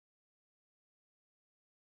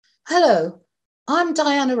Hello, I'm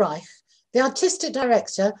Diana Reich, the Artistic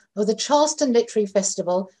Director of the Charleston Literary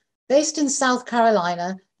Festival based in South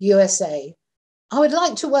Carolina, USA. I would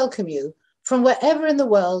like to welcome you from wherever in the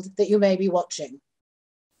world that you may be watching.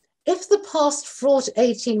 If the past fraught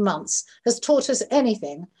 18 months has taught us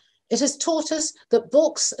anything, it has taught us that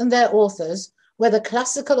books and their authors, whether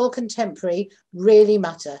classical or contemporary, really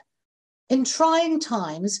matter. In trying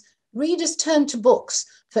times, readers turn to books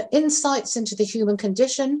for insights into the human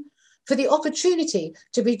condition, for the opportunity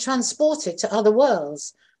to be transported to other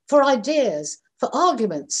worlds, for ideas, for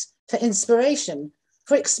arguments, for inspiration,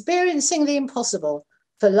 for experiencing the impossible,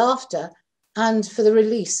 for laughter, and for the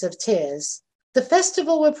release of tears. The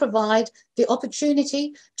festival will provide the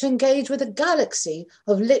opportunity to engage with a galaxy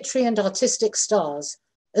of literary and artistic stars,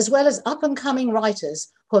 as well as up-and-coming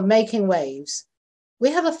writers who are making waves. We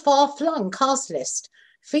have a far-flung cast list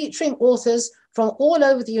featuring authors from all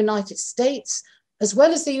over the United States, as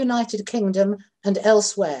well as the United Kingdom and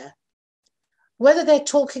elsewhere. Whether they're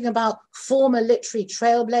talking about former literary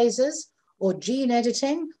trailblazers, or gene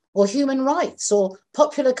editing, or human rights, or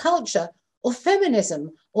popular culture, or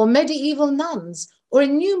feminism, or medieval nuns, or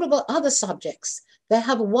innumerable other subjects, they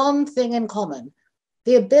have one thing in common: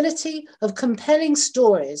 the ability of compelling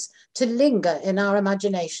stories to linger in our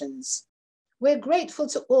imaginations. We're grateful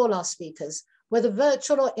to all our speakers, whether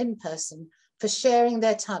virtual or in person, for sharing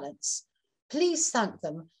their talents. Please thank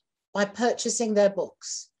them by purchasing their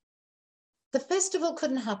books. The festival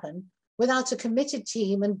couldn't happen without a committed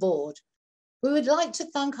team and board. We would like to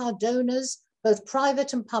thank our donors, both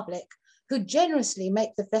private and public, who generously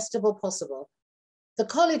make the festival possible. The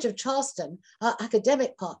College of Charleston, our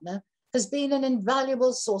academic partner, has been an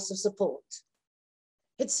invaluable source of support.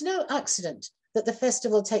 It's no accident that the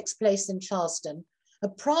festival takes place in Charleston, a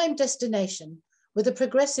prime destination with a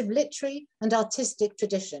progressive literary and artistic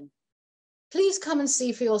tradition. Please come and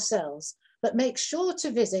see for yourselves, but make sure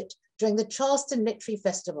to visit during the Charleston Literary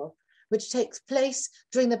Festival, which takes place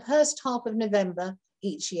during the first half of November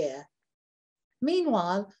each year.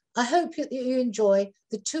 Meanwhile, I hope that you enjoy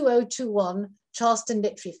the 2021 Charleston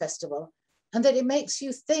Literary Festival and that it makes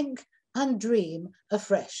you think and dream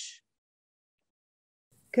afresh.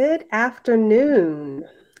 Good afternoon.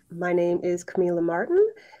 My name is Kameelah Martin,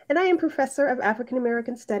 and I am Professor of African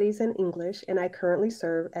American Studies and English, and I currently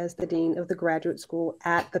serve as the Dean of the Graduate School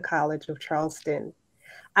at the College of Charleston.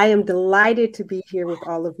 I am delighted to be here with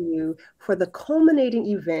all of you for the culminating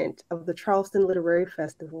event of the Charleston Literary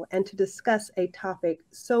Festival and to discuss a topic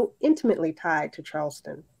so intimately tied to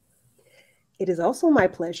Charleston. It is also my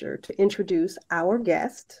pleasure to introduce our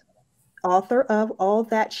guest, author of All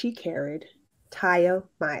That She Carried, Tiya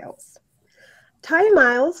Miles. Tiya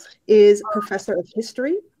Miles is Professor of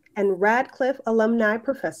History and Radcliffe Alumni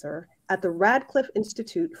Professor at the Radcliffe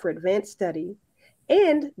Institute for Advanced Study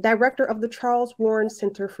and Director of the Charles Warren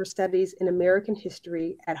Center for Studies in American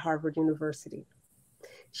History at Harvard University.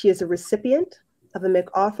 She is a recipient of the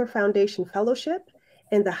MacArthur Foundation Fellowship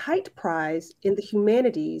and the Height Prize in the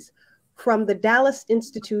Humanities from the Dallas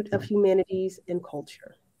Institute of Humanities and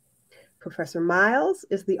Culture. Professor Miles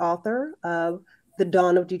is the author of The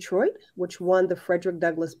Dawn of Detroit, which won the Frederick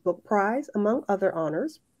Douglass Book Prize, among other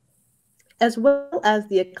honors, as well as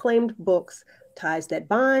the acclaimed books Ties That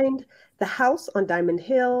Bind, The House on Diamond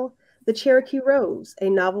Hill, The Cherokee Rose, a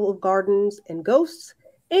novel of gardens and ghosts,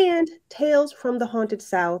 and Tales from the Haunted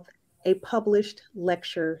South, a published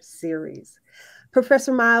lecture series.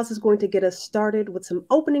 Professor Miles is going to get us started with some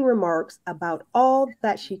opening remarks about All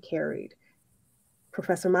That She Carried.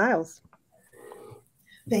 Professor Miles.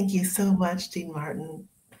 Thank you so much, Dean Martin,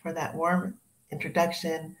 for that warm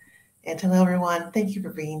introduction. And hello, everyone. Thank you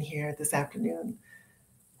for being here this afternoon.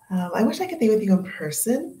 I wish I could be with you in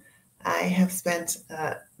person. I have spent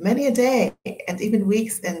many a day and even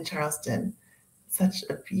weeks in Charleston. Such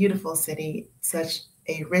a beautiful city, such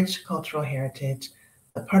a rich cultural heritage,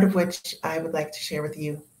 a part of which I would like to share with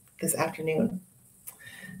you this afternoon.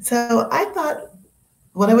 So I thought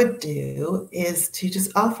what I would do is to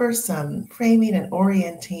just offer some framing and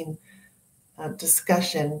orienting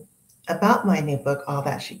discussion about my new book, All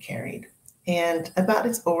That She Carried, and about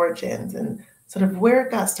its origins and sort of where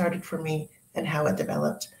it got started for me and how it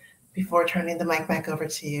developed before turning the mic back over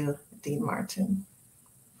to you, Dean Martin.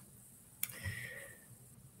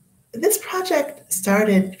 This project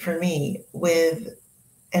started for me with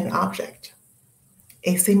an object,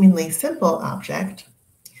 a seemingly simple object,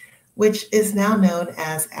 which is now known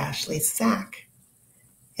as Ashley's sack.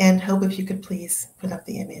 And Hope, if you could please put up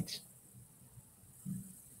the image.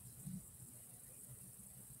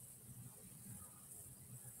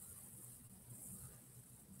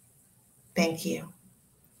 Thank you.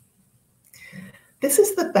 This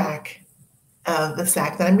is the back of the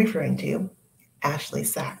sack that I'm referring to,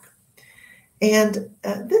 Ashley's sack. And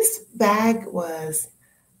this bag was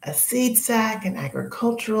a seed sack, an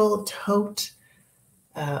agricultural tote,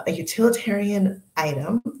 a utilitarian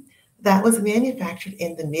item that was manufactured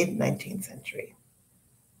in the mid-19th century.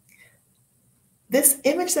 This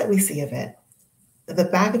image that we see of it, the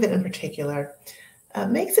back of it in particular,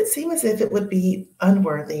 makes it seem as if it would be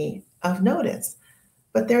unworthy of notice.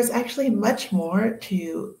 But there's actually much more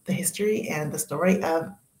to the history and the story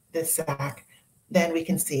of this sack than we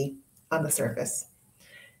can see on the surface.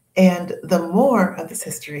 And the more of this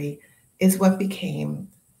history is what became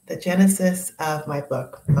the genesis of my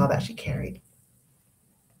book, All That She Carried.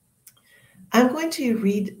 I'm going to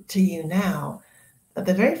read to you now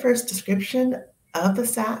the very first description of the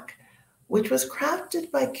sack, which was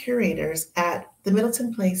crafted by curators at the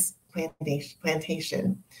Middleton Place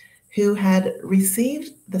plantation, who had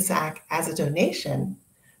received the sack as a donation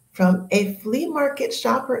from a flea market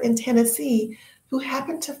shopper in Tennessee who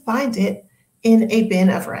happened to find it in a bin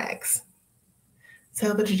of rags.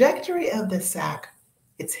 So the trajectory of this sack,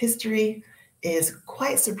 its history, is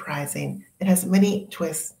quite surprising. It has many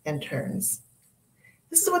twists and turns.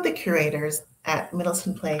 This is what the curators at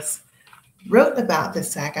Middleton Place wrote about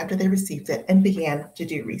this sack after they received it and began to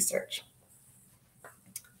do research.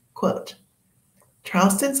 Quote,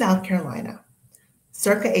 Charleston, South Carolina,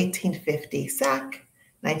 circa 1850 sack,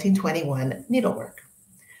 1921 needlework.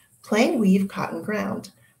 Plain weave cotton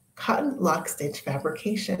ground, cotton lock stitch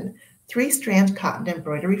fabrication, 3-strand cotton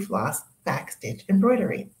embroidery floss, backstitch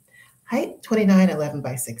embroidery. Height 29.11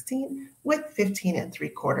 by 16, width 15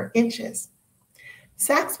 3/4 inches.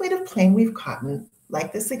 Sacks made of plain weave cotton,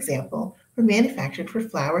 like this example, were manufactured for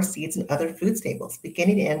flour, seeds, and other food staples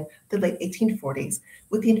beginning in the late 1840s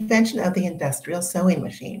with the invention of the industrial sewing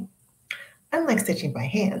machine. Unlike stitching by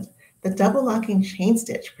hand, the double-locking chain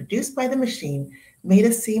stitch produced by the machine made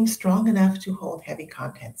a seam strong enough to hold heavy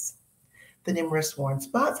contents. The numerous worn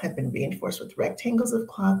spots had been reinforced with rectangles of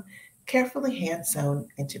cloth carefully hand-sewn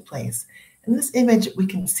into place. In this image, we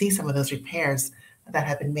can see some of those repairs that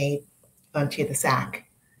have been made onto the sack.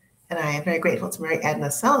 And I am very grateful to Mary Edna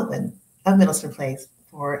Sullivan of Middleton Place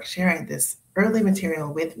for sharing this early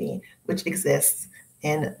material with me, which exists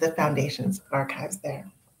in the Foundation's archives there.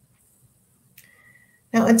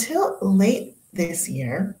 Now, until late this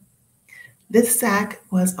year, this sack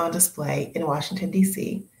was on display in Washington,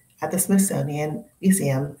 D.C. at the Smithsonian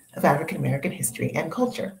Museum of African American History and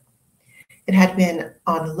Culture. It had been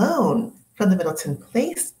on loan from the Middleton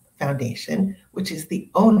Place Foundation, which is the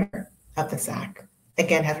owner of the sack,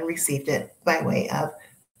 again, having received it by way of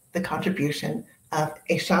the contribution of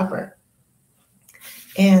a shopper.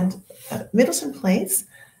 And Middleton Place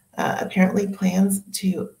apparently plans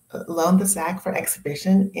to loan the sack for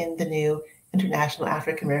exhibition in the new International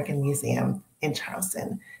African American Museum in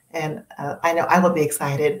Charleston. And I know I will be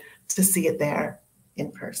excited to see it there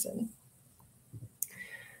in person.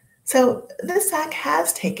 So this sack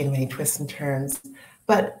has taken many twists and turns,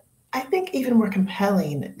 but I think even more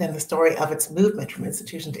compelling than the story of its movement from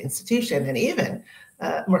institution to institution, and even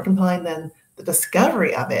more compelling than the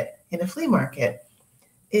discovery of it in a flea market,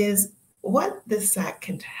 is what this sack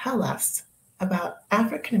can tell us about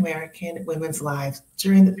African American women's lives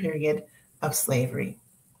during the period of slavery.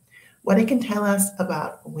 What it can tell us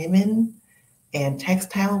about women and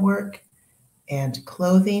textile work and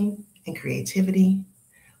clothing and creativity.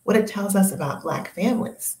 What it tells us about Black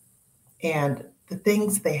families and the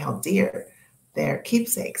things they held dear, their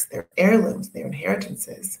keepsakes, their heirlooms, their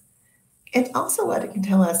inheritances. And also what it can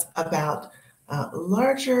tell us about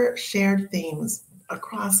larger shared themes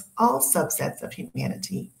across all subsets of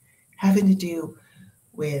humanity, having to do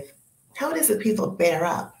with how it is that people bear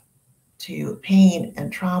up to pain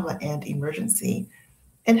and trauma and emergency,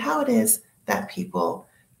 and how it is that people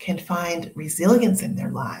can find resilience in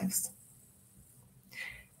their lives.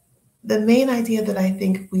 The main idea that I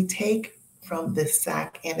think we take from this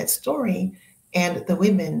sack and its story and the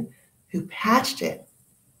women who patched it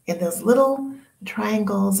in those little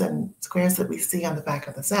triangles and squares that we see on the back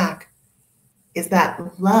of the sack is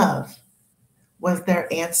that love was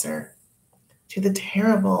their answer to the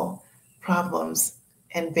terrible problems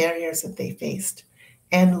and barriers that they faced.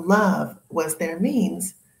 And love was their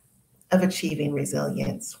means of achieving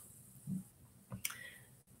resilience.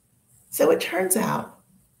 So it turns out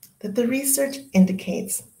that the research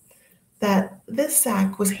indicates that this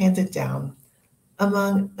sack was handed down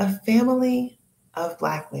among a family of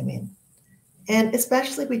Black women, and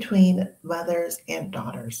especially between mothers and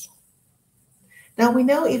daughters. Now, we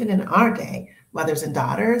know even in our day, mothers and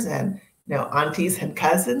daughters and aunties and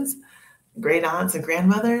cousins, great aunts and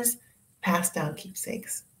grandmothers pass down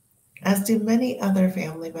keepsakes, as do many other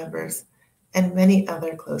family members and many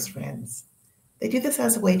other close friends. They do this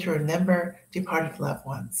as a way to remember departed loved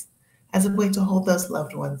ones, as a way to hold those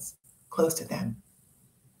loved ones close to them.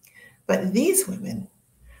 But these women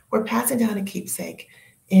were passing down a keepsake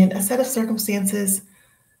in a set of circumstances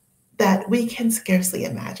that we can scarcely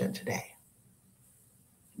imagine today.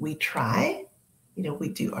 We try, we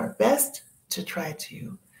do our best to try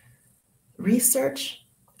to research,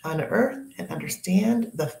 unearth, and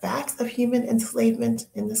understand the facts of human enslavement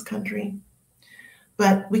in this country,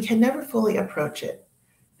 but we can never fully approach it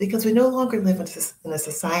because we no longer live in a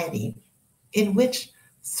society in which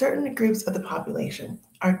certain groups of the population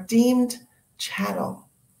are deemed chattel,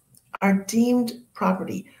 are deemed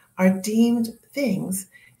property, are deemed things,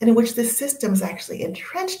 and in which the system is actually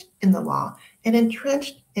entrenched in the law and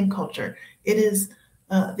entrenched in culture. It is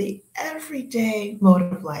the everyday mode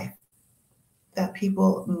of life that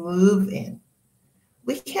people move in.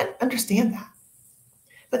 We can't understand that.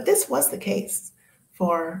 But this was the case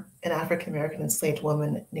for an African-American enslaved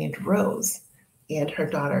woman named Rose and her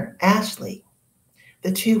daughter Ashley,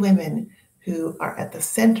 the two women who are at the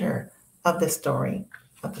center of the story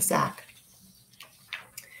of the sack.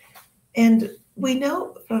 And we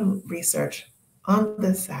know from research on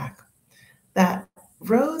this sack that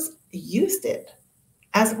Rose used it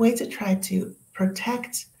as a way to try to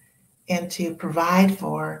protect and to provide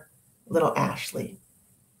for little Ashley.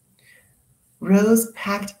 Rose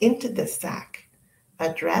packed into this sack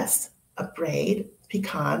a dress, a braid,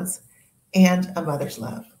 pecans, and a mother's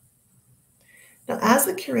love. Now, as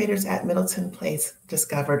the curators at Middleton Place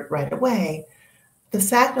discovered right away, the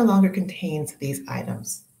sack no longer contains these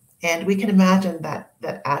items. And we can imagine that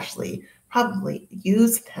Ashley probably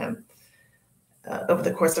used them over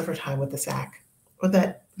the course of her time with the sack, or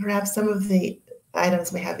that perhaps some of the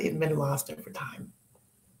items may have even been lost over time.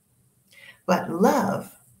 But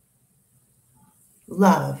love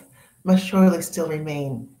must surely still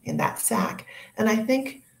remain in that sack. And I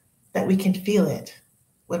think that we can feel it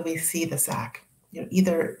when we see the sack,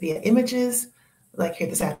 either via images like here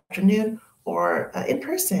this afternoon, or in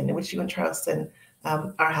person, in which you in Charleston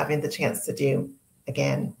are having the chance to do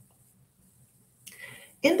again.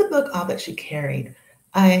 In the book, All That She Carried,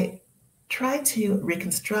 I tried to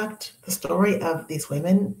reconstruct the story of these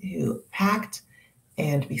women who packed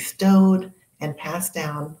and bestowed and passed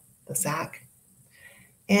down the sack.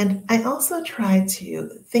 And I also tried to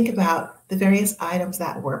think about the various items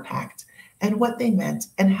that were packed and what they meant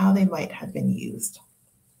and how they might have been used.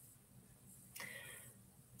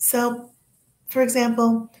 So, for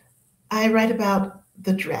example, I write about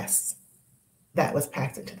the dress that was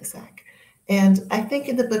packed into the sack. And I think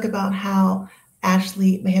in the book about how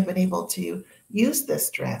Ashley may have been able to use this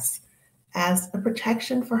dress as a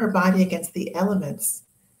protection for her body against the elements,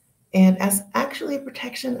 and as actually a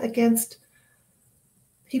protection against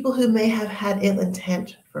people who may have had ill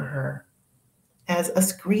intent for her, as a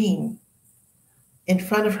screen in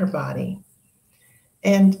front of her body.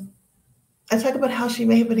 And I talk about how she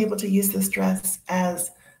may have been able to use this dress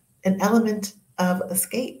as an element of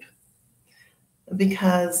escape,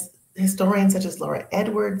 because historians such as Laura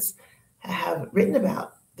Edwards have written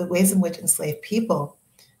about the ways in which enslaved people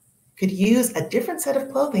could use a different set of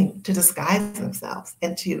clothing to disguise themselves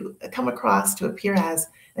and to come across to appear as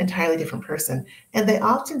an entirely different person. And they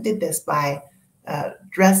often did this by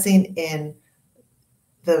dressing in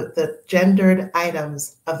the gendered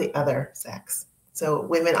items of the other sex. So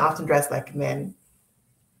women often dress like men.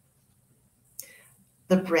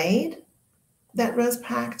 The braid that Rose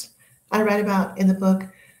packed, I write about in the book,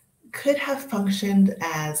 could have functioned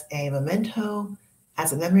as a memento,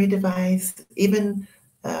 as a memory device, even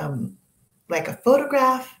like a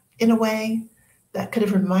photograph in a way that could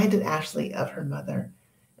have reminded Ashley of her mother.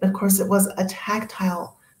 And of course, it was a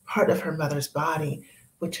tactile part of her mother's body,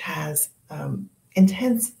 which has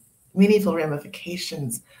intense, meaningful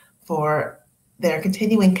ramifications for their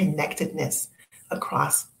continuing connectedness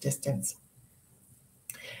across distance.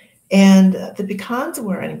 And the pecans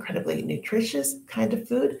were an incredibly nutritious kind of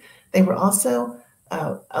food. They were also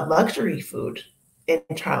a luxury food in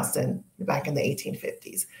Charleston back in the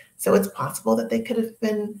 1850s. So it's possible that they could have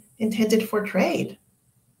been intended for trade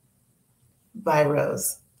by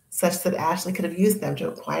Rose, such that Ashley could have used them to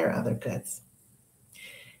acquire other goods.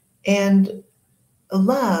 And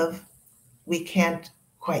love, we can't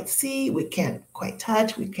quite see, we can't quite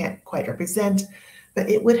touch, we can't quite represent, but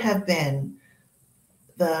it would have been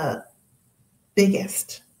the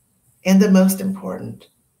biggest and the most important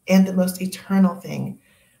and the most eternal thing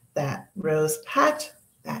that Rose packed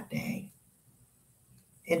that day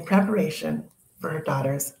in preparation for her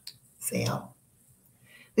daughter's sale.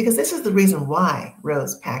 because this is the reason why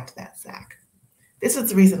Rose packed that sack. This is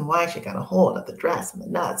the reason why she got a hold of the dress and the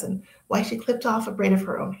nuts, and why she clipped off a braid of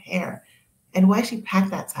her own hair, and why she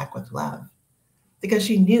packed that sack with love. Because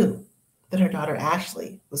she knew that her daughter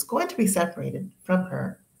Ashley was going to be separated from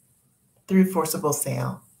her through forcible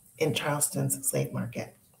sale in Charleston's slave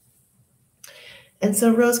market. And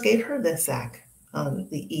so Rose gave her this sack on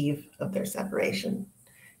the eve of their separation.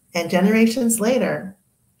 And generations later,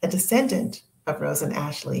 a descendant of Rose and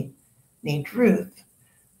Ashley named Ruth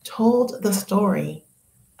told the story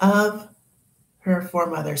of her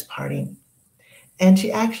foremothers parting. And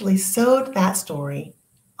she actually sewed that story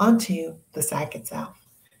onto the sack itself.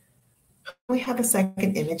 Can we have a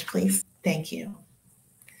second image, please? Thank you.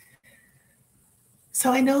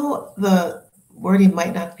 So I know the wording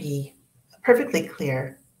might not be perfectly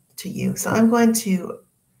clear to you, so I'm going to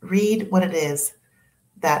read what it is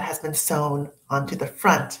that has been sewn onto the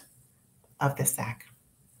front of the sack.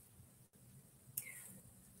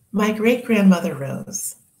 My great-grandmother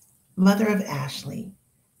Rose, mother of Ashley,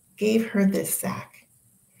 gave her this sack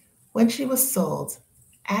when she was sold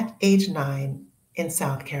at age 9 in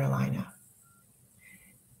South Carolina.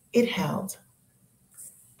 It held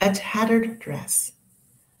a tattered dress,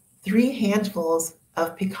 3 handfuls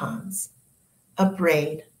of pecans, a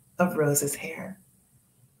braid of Rose's hair.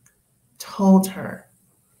 Told her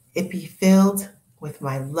it be filled with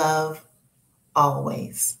my love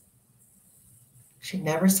always. She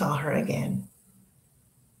never saw her again.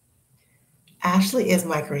 Ashley is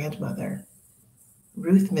my grandmother,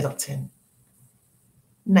 Ruth Middleton,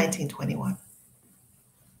 1921.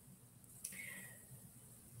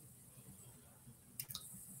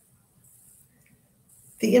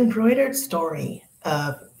 The embroidered story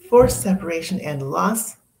of forced separation and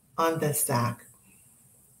loss on this sack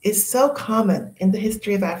is so common in the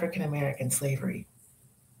history of African American slavery.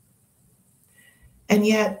 And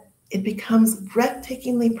yet it becomes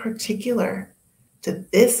breathtakingly particular to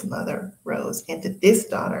this mother, Rose, and to this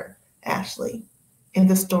daughter, Ashley, in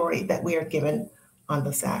the story that we are given on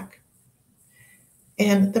the sack.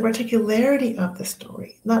 And the particularity of the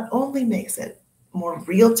story not only makes it more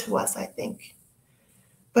real to us, I think,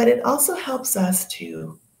 but it also helps us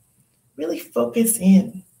to really focus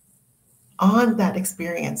in on that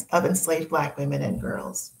experience of enslaved Black women and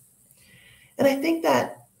girls. And I think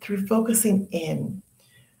that through focusing in,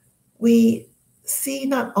 we see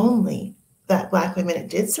not only that Black women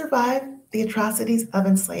did survive the atrocities of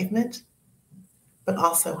enslavement, but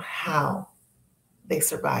also how they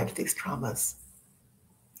survived these traumas.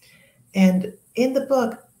 And in the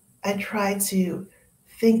book, I try to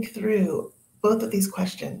think through both of these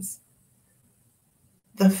questions.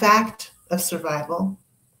 The fact of survival,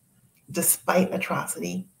 despite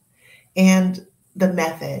atrocity, and the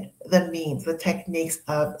method, the means, the techniques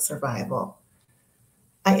of survival.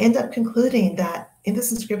 I end up concluding that in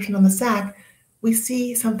this inscription on the sack, we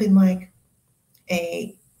see something like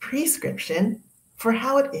a prescription for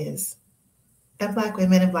how it is that Black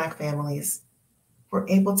women and Black families were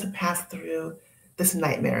able to pass through this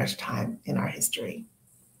nightmarish time in our history.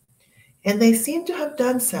 And they seem to have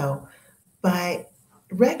done so by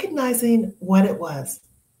recognizing what it was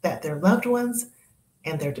that their loved ones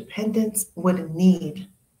and their dependents would need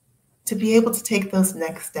to be able to take those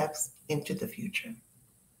next steps into the future.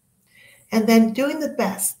 And then doing the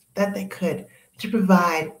best that they could to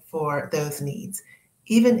provide for those needs,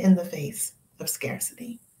 even in the face of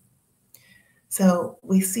scarcity. So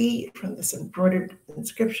we see from this embroidered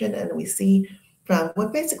inscription, and we see from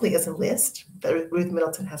what basically is a list that Ruth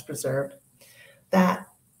Middleton has preserved, that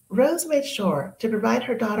Rose made sure to provide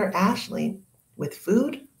her daughter Ashley with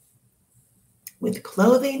food, with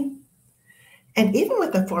clothing, and even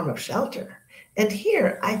with a form of shelter. And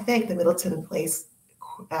here I thank the Middleton Place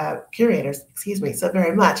curators, so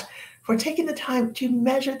very much for taking the time to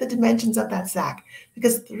measure the dimensions of that sack,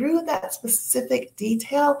 because through that specific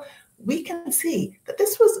detail, we can see that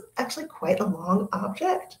this was actually quite a long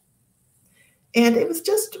object. And it was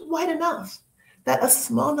just wide enough that a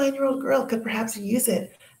small 9-year-old girl could perhaps use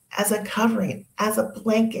it as a covering, as a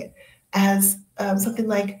blanket, as something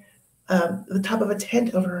like the top of a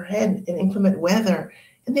tent over her head in inclement weather.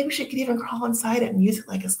 And maybe she could even crawl inside it and use it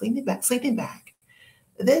like a sleeping bag.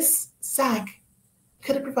 This sack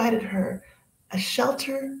could have provided her a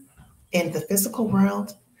shelter in the physical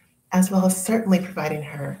world, as well as certainly providing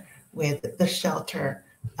her with the shelter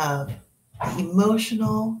of the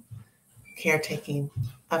emotional caretaking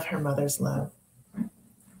of her mother's love.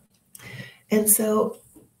 And so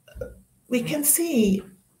we can see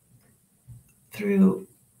through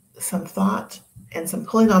some thought and some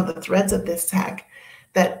pulling on the threads of this sack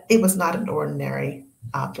that it was not an ordinary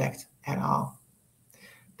object at all.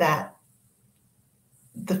 that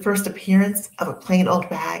the first appearance of a plain old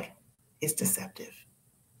bag is deceptive.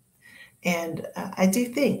 And I do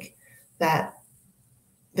think that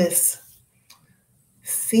this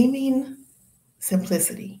seeming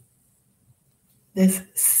simplicity, this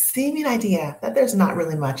seeming idea that there's not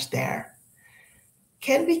really much there,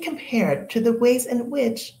 can be compared to the ways in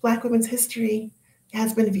which Black women's history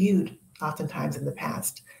has been viewed oftentimes in the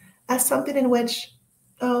past as something in which,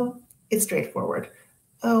 oh, it's straightforward.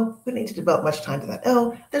 Oh, we don't need to devote much time to that.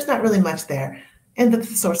 Oh, there's not really much there, and that the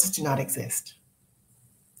sources do not exist.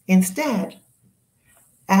 Instead,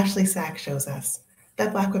 Ashley Sachs shows us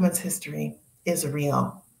that Black women's history is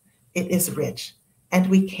real, it is rich, and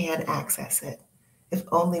we can access it if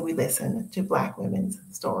only we listen to Black women's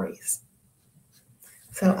stories.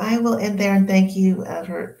 So I will end there and thank you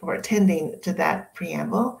for attending to that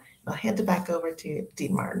preamble. I'll hand it back over to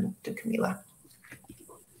Dean Martin, to Kameelah.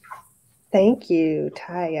 Thank you,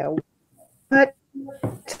 Tiya.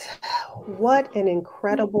 What an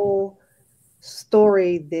incredible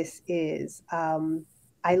story this is.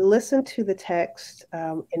 I listened to the text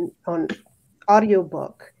on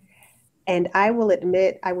audiobook, and I will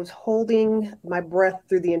admit I was holding my breath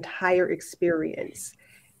through the entire experience,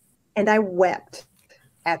 and I wept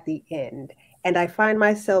at the end. And I find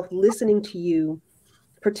myself listening to you,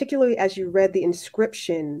 particularly as you read the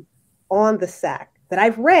inscription on the sack that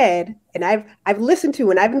I've read and I've listened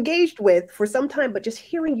to and I've engaged with for some time, but just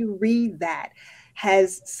hearing you read that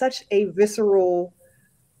has such a visceral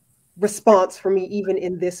response for me even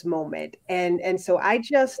in this moment. And so I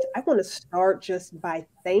want to start just by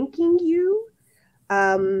thanking you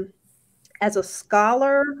as a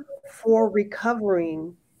scholar for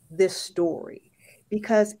recovering this story,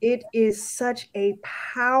 because it is such a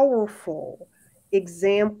powerful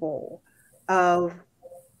example of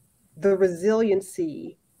the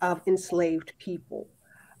resiliency of enslaved people.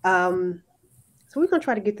 So we're going to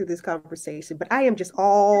try to get through this conversation, but I am just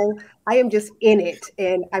in it.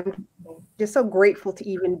 And I'm just so grateful to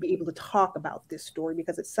even be able to talk about this story,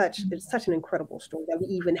 because it's such an incredible story that we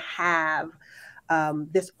even have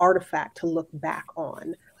this artifact to look back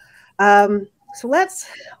on. So let's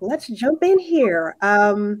jump in here.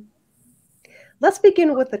 Let's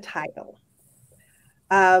begin with the title.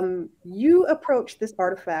 You approach this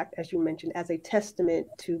artifact, as you mentioned, as a testament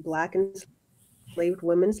to Black enslaved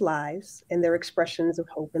women's lives and their expressions of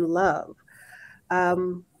hope and love.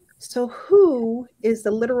 So who is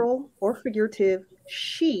the literal or figurative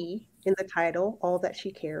she in the title, all that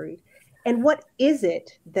she carried? And what is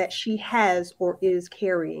it that she has or is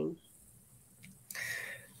carrying?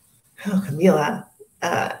 Oh, Kameelah,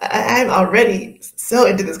 I'm already so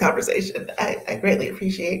into this conversation. I greatly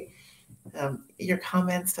appreciate your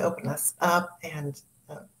comments to open us up, and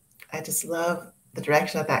I just love the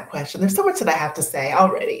direction of that question. There's so much that I have to say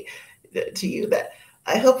already to you that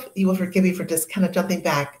I hope you will forgive me for just kind of jumping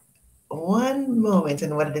back one moment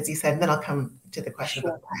in what it is you said, and then I'll come to the question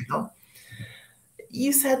about the title.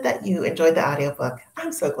 You said that you enjoyed the audiobook.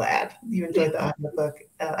 I'm so glad you enjoyed the audiobook.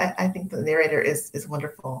 I think the narrator is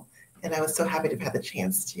wonderful, and I was so happy to have had the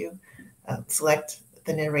chance to select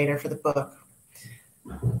the narrator for the book.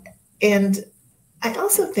 And I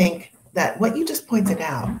also think that what you just pointed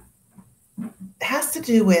out has to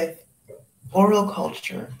do with oral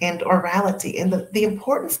culture and orality and the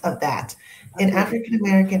importance of that in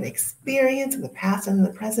African-American experience in the past and in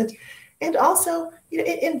the present, and also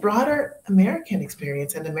in broader American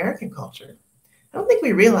experience and American culture. I don't think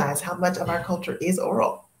we realize how much of our culture is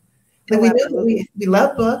oral. Like we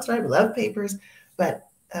love books, right? We love papers, but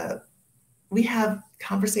we have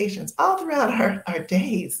conversations all throughout our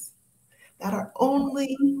days that are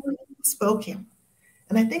only spoken.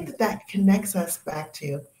 And I think that connects us back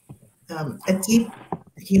to a deep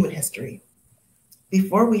human history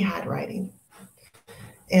before we had writing.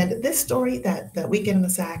 And this story that we get in the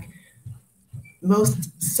sack most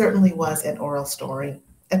certainly was an oral story.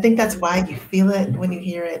 I think that's why you feel it when you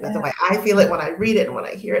hear it. That's why I feel it when I read it and when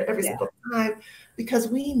I hear it every single time, because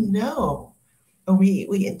we know, or we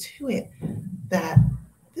intuit that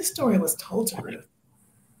this story was told to Ruth.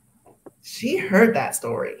 She heard that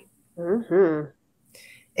story. Mm-hmm.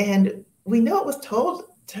 And we know it was told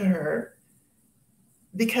to her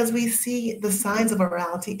because we see the signs of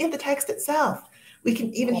orality in the text itself. We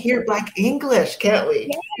can even hear Black English, can't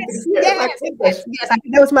we? Yes.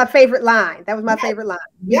 That was my favorite line.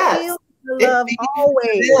 Yes. Feel the love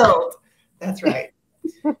always. Filled. That's right.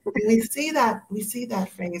 And we see that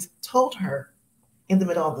phrase told her in the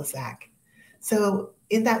middle of the sack. So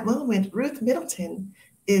in that moment, Ruth Middleton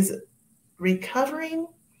is recovering,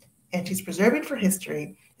 and she's preserving for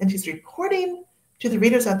history, and she's reporting to the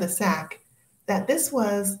readers of the sack that this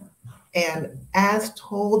was an as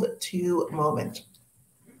told to moment.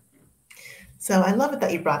 So I love it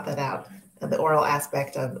that you brought that out, the oral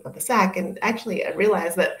aspect of the sack. And actually, I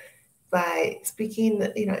realized that by speaking,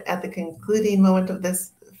 at the concluding moment of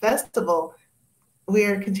this festival,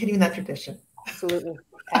 we're continuing that tradition. Absolutely.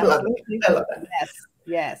 I love it. I love that. Yes.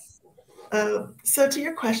 Yes. So to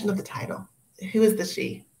your question of the title, who is the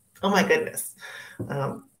she? Oh my goodness.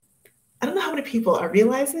 I don't know how many people are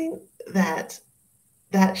realizing that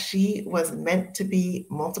she was meant to be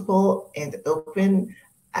multiple and open.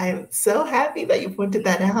 I'm so happy that you pointed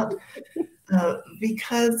that out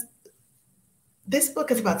because this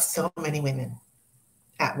book is about so many women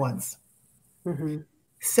at once. Mm-hmm.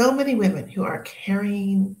 So many women who are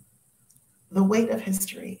carrying the weight of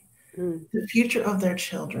history, the future of their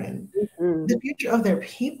children, the future of their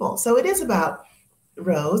people. So it is about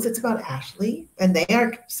Rose, it's about Ashley, and they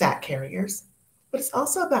are sack carriers, but it's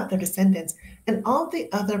also about their descendants and all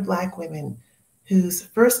the other Black women whose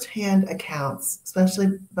firsthand accounts,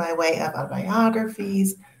 especially by way of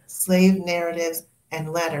autobiographies, slave narratives,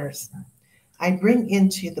 and letters, I bring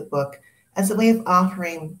into the book as a way of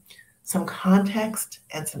offering some context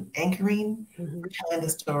and some anchoring for telling the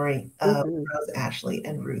story of Rose, Ashley,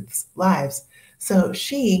 and Ruth's lives. So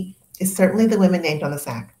she is certainly the women named on the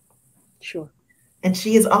sack. Sure. And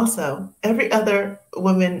she is also every other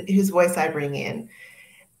woman whose voice I bring in.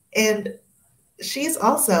 And she's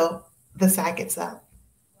also the sack itself.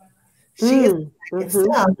 She is the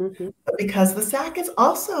sack itself, but because the sack is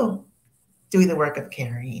also doing the work of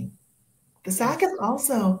carrying. The sack is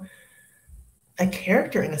also a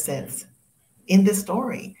character, in a sense, in this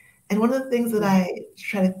story. And one of the things that I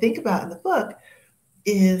try to think about in the book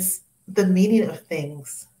is the meaning of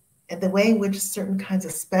things and the way in which certain kinds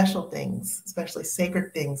of special things, especially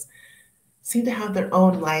sacred things, seem to have their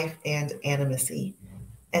own life and animacy.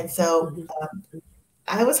 And so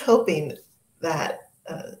I was hoping that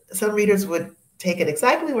some readers would take it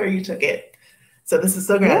exactly where you took it. So this is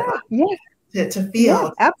so gratifying to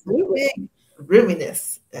feel absolutely. big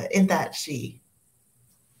roominess in that she.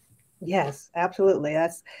 Yes, absolutely.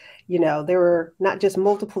 That's, there were not just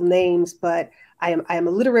multiple names, but I am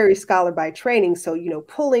a literary scholar by training. So,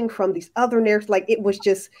 pulling from these other narratives, like it was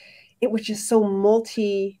just so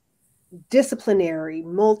multidisciplinary,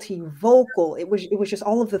 multivocal. It was just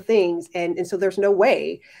all of the things. And so there's no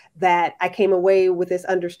way that I came away with this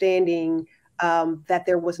understanding that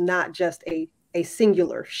there was not just a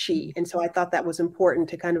singular she. And so I thought that was important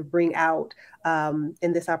to kind of bring out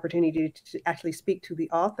in this opportunity to actually speak to the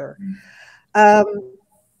author.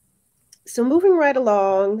 So moving right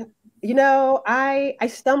along, I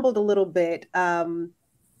stumbled a little bit. The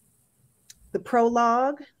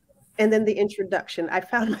prologue and then the introduction, I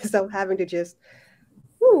found myself having to just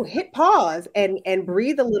hit pause and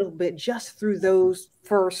breathe a little bit just through those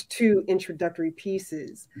first two introductory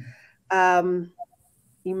pieces.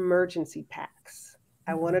 Emergency packs.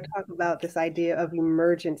 I want to talk about this idea of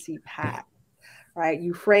emergency pack, right?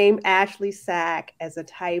 You frame Ashley Sack as a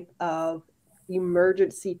type of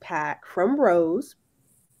emergency pack from Rose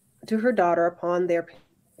to her daughter upon their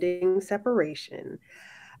pending separation.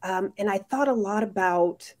 And I thought a lot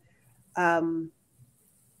about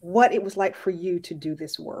what it was like for you to do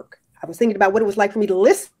this work. I was thinking about what it was like for me to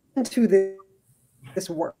listen to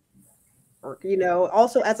this work.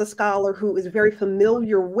 Also as a scholar who is very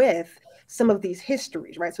familiar with some of these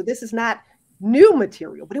histories, right? So this is not new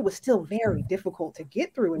material, but it was still very difficult to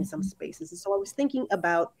get through in some spaces. And so I was thinking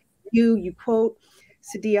about you quote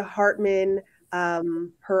Saidiya Hartman,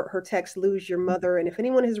 her text, Lose Your Mother. And if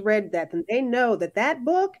anyone has read that, then they know that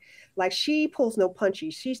book, like, she pulls no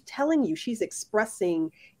punches. She's telling you, she's expressing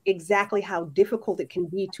exactly how difficult it can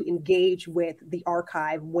be to engage with the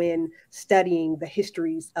archive when studying the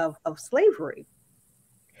histories of slavery.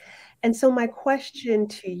 And so my question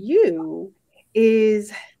to you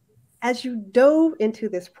is, as you dove into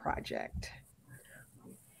this project,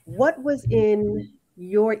 what was in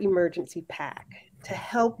your emergency pack to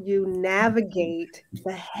help you navigate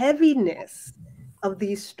the heaviness of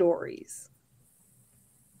these stories?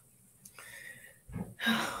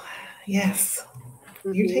 Yes.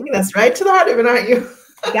 You're taking us right to the heart of it, aren't you?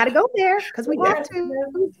 You got to go there because we have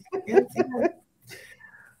to. Yes.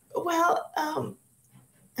 Well, I'm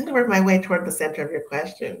going to work my way toward the center of your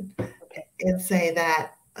question and say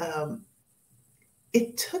that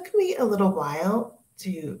it took me a little while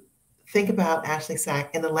to think about Ashley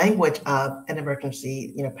Sack in the language of an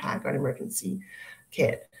emergency, pack or an emergency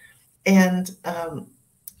kit. And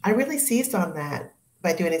I really seized on that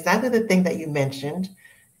by doing exactly the thing that you mentioned,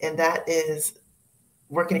 and that is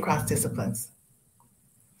working across disciplines.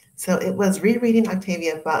 So it was rereading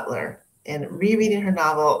Octavia Butler and rereading her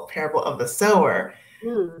novel, Parable of the Sower,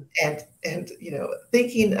 Mm. and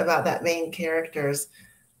thinking about that main character's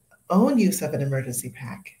own use of an emergency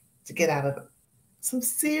pack to get out of some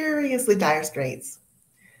seriously dire straits.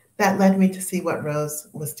 That led me to see what Rose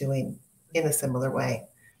was doing in a similar way.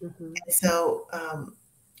 Mm-hmm. And so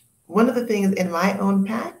one of the things in my own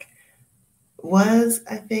pack was,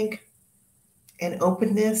 I think, an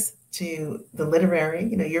openness to the literary,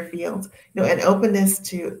 your field, an openness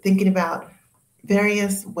to thinking about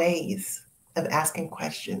various ways of asking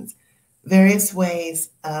questions, various ways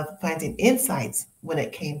of finding insights when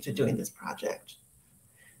it came to doing this project.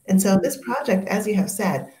 And so this project, as you have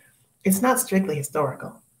said, it's not strictly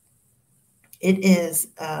historical. It is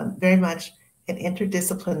very much an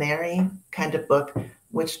interdisciplinary kind of book,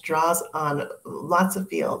 which draws on lots of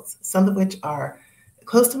fields, some of which are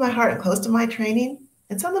close to my heart and close to my training,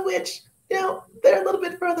 and some of which, they're a little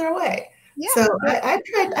bit further away. Yeah. So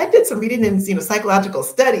I did some reading in, psychological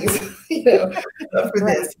studies, for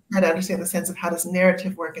this, try to understand the sense of how does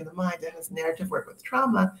narrative work in the mind, how does narrative work with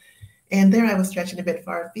trauma. And there I was stretching a bit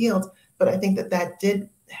far afield, but I think that did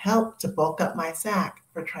help to bulk up my sack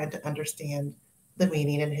for trying to understand the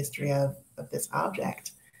meaning and history of this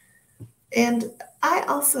object. And I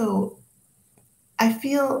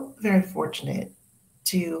feel very fortunate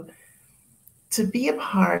to be a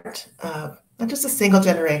part of not just a single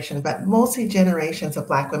generation, but multi-generations of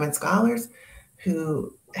Black women scholars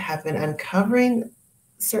who have been uncovering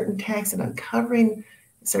certain texts and uncovering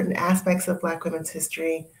certain aspects of Black women's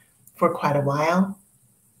history for quite a while,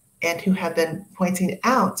 and who have been pointing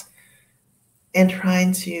out and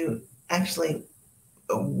trying to actually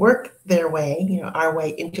work their way, our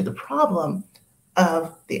way into the problem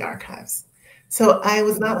of the archives. So I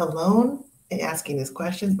was not alone in asking these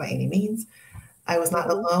questions by any means. I was not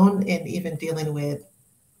alone in even dealing with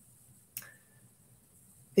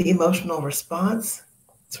the emotional response,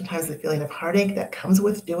 sometimes the feeling of heartache that comes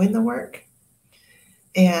with doing the work.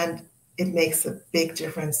 And it makes a big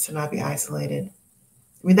difference to not be isolated.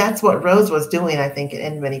 I mean, that's what Rose was doing, I think,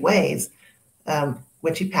 in many ways,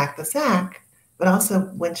 when she packed the sack, but also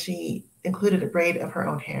when she included a braid of her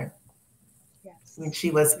own hair. Yes.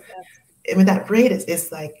 I mean, that braid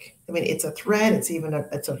is like, it's a thread,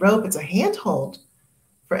 it's a rope, it's a handhold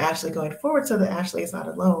for Ashley going forward so that Ashley is not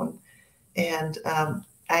alone. And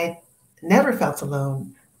I never felt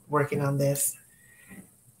alone working on this.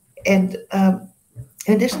 And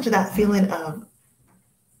in addition to that feeling of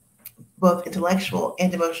both intellectual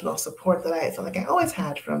and emotional support that I felt like I always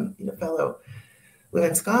had from fellow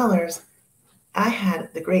women scholars, I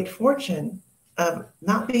had the great fortune of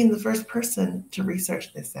not being the first person to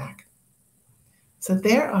research this sack. So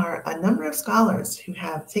there are a number of scholars who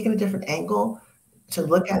have taken a different angle to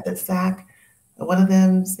look at this sack. One of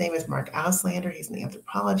them's name is Mark Auslander. He's an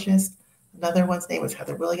anthropologist. Another one's name is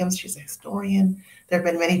Heather Williams. She's a historian. There have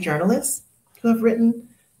been many journalists who have written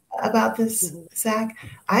about this sack.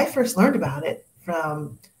 I first learned about it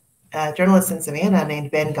from a journalist in Savannah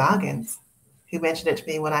named Ben Goggins, who mentioned it to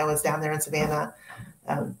me when I was down there in Savannah.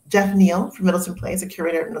 Jeff Neal from Middleton Plays, a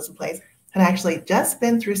curator at Middleton Plays, had actually just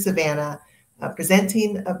been through Savannah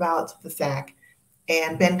presenting about the sack,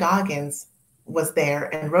 and Ben Goggins was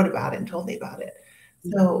there and wrote about it and told me about it.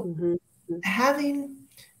 So having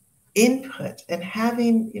input and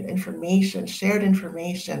having information, shared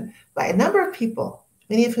information by a number of people,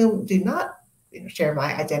 many of whom do not share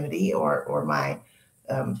my identity or my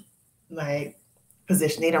my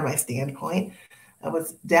positioning or my standpoint,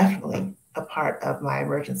 was definitely a part of my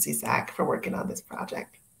emergency sack for working on this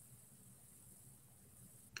project.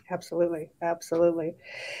 Absolutely. Absolutely.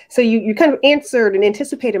 So you kind of answered and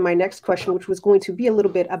anticipated my next question, which was going to be a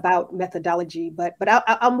little bit about methodology, but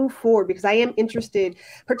I'll move forward because I am interested,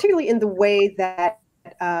 particularly in the way that,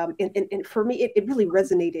 and for me, it really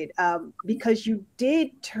resonated because you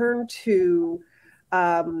did turn to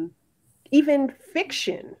even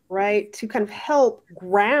fiction, right, to kind of help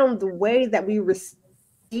ground the way that we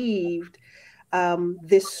received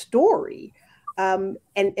this story. And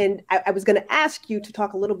I was going to ask you to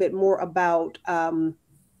talk a little bit more about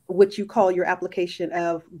what you call your application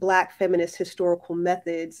of Black feminist historical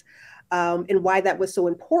methods and why that was so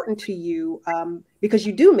important to you, because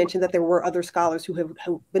you do mention that there were other scholars who have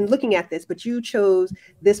been looking at this, but you chose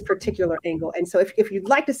this particular angle. And so if you'd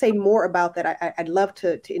like to say more about that, I'd love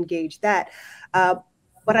to engage that.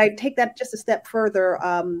 But I take that just a step further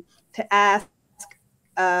to ask,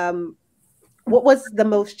 what was the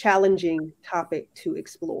most challenging topic to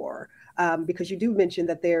explore? Because you do mention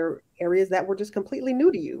that there are areas that were just completely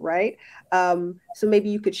new to you, right? So maybe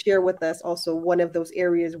you could share with us also one of those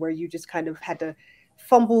areas where you just kind of had to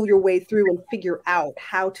fumble your way through and figure out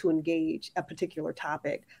how to engage a particular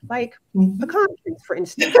topic, like pecan trees, for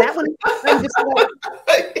instance. That one, I'm just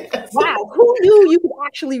like, Yes. wow, who knew you could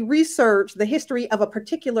actually research the history of a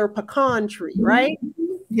particular pecan tree, right?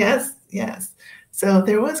 Yes, yes. So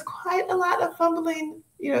there was quite a lot of fumbling,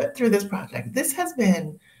 through this project. This has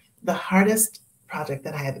been the hardest project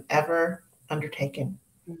that I have ever undertaken.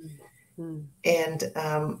 Mm-hmm. And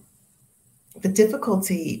the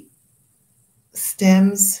difficulty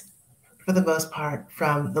stems, for the most part,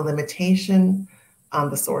 from the limitation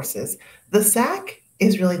on the sources. The SAC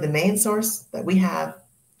is really the main source that we have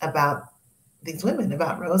about these women,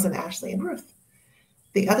 about Rose and Ashley and Ruth.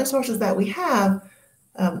 The other sources that we have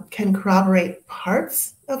can corroborate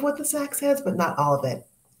parts of what the SAC says, but not all of it.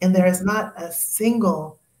 And there is not a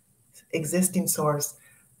single existing source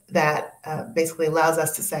that basically allows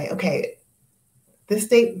us to say, okay, this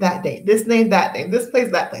date, that date, this name, that name, this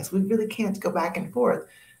place, that place. We really can't go back and forth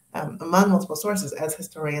among multiple sources, as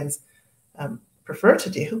historians prefer to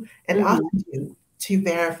do and often do, to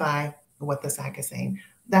verify what the SAC is saying.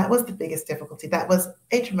 That was the biggest difficulty. That was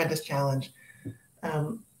a tremendous challenge.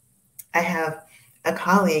 I have a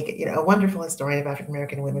colleague, a wonderful historian of African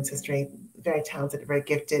American women's history, very talented, very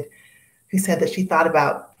gifted, who said that she thought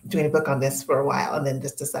about doing a book on this for a while and then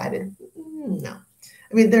just decided, no.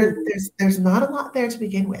 I mean, there's not a lot there to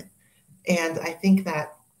begin with. And I think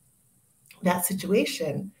that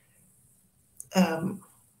situation,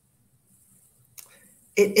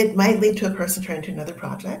 it might lead to a person turning to another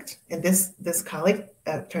project. And this colleague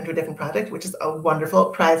turned to a different project, which is a wonderful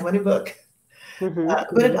prize-winning book.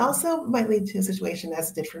 But it also might lead to a situation,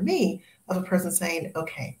 as it did for me, of a person saying,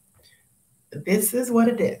 okay, this is what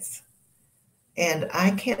it is. And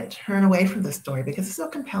I can't turn away from this story because it's so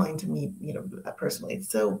compelling to me, personally.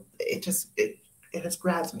 So it just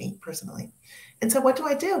grabs me personally. And so what do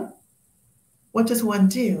I do? What does one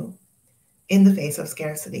do in the face of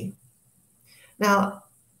scarcity? Now,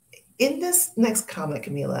 in this next comment,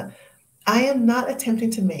 Kameelah, I am not attempting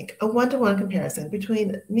to make a one-to-one comparison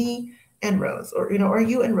between me and Rose, or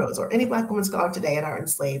you and Rose, or any Black woman scholar today and our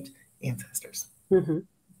enslaved ancestors.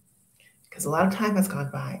 Because a lot of time has gone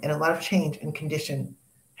by and a lot of change and condition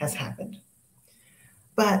has happened.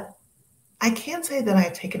 But I can say that I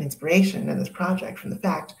have taken inspiration in this project from the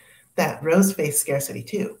fact that Rose faced scarcity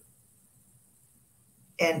too.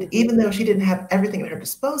 And even though she didn't have everything at her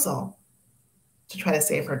disposal to try to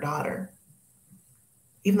save her daughter,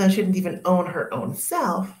 even though she didn't even own her own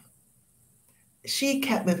self, she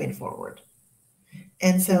kept moving forward.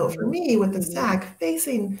 And so for me, with the SAC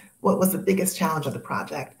facing what was the biggest challenge of the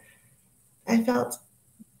project, I felt,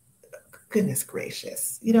 goodness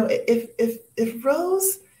gracious, if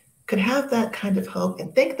Rose could have that kind of hope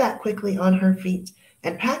and think that quickly on her feet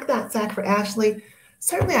and pack that sack for Ashley,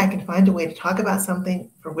 certainly I can find a way to talk about something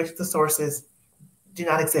for which the sources do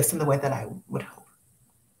not exist in the way that I would hope.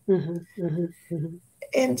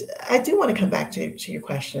 And I do want to come back to your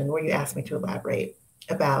question where you asked me to elaborate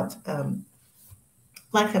about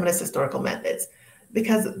Black feminist historical methods.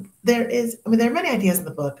 Because there are many ideas in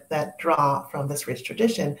the book that draw from this rich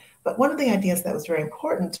tradition, but one of the ideas that was very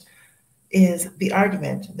important is the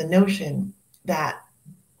argument, the notion that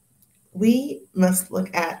we must look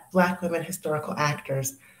at Black women historical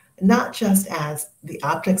actors not just as the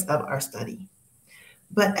objects of our study,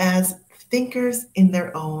 but as thinkers in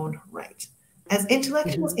their own right, as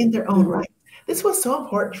intellectuals in their own right. This was so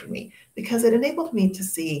important for me because it enabled me to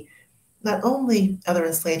see not only other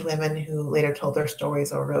enslaved women who later told their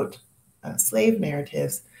stories or wrote slave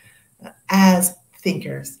narratives as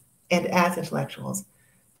thinkers and as intellectuals,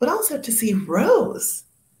 but also to see Rose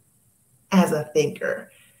as a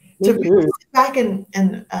thinker, to really sit back and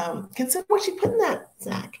consider what she put in that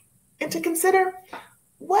sack, and to consider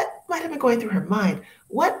what might have been going through her mind.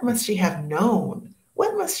 What must she have known?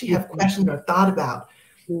 What must she have questioned or thought about?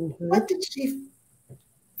 What did she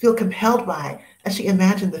feel compelled by as she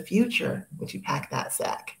imagined the future when she packed that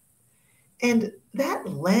sack? And that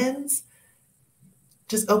lens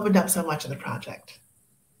just opened up so much of the project.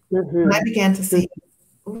 And I began to see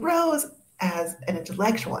Rose as an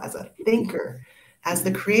intellectual, as a thinker, as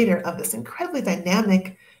the creator of this incredibly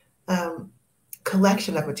dynamic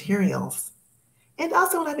collection of materials. And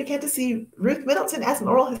also when I began to see Ruth Middleton as an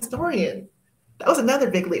oral historian. That was another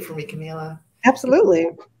big leap for me, Kameelah. Absolutely.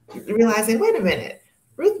 Realizing, wait a minute,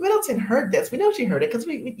 Ruth Middleton heard this. We know she heard it because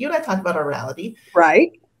you and I talked about orality.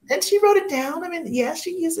 Right. And she wrote it down. I mean, yes,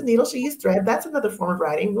 she used a needle, she used thread. That's another form of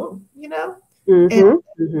writing, and a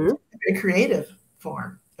very creative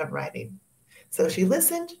form of writing. So she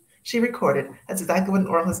listened, she recorded. That's exactly what an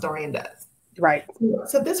oral historian does. Right.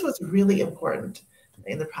 So this was really important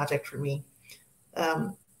in the project for me.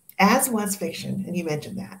 as was fiction, and you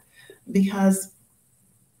mentioned that, because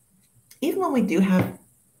even when we do have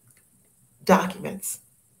documents,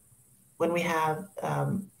 when we have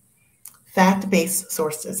fact-based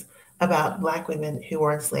sources about Black women who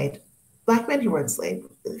were enslaved, Black men who were enslaved,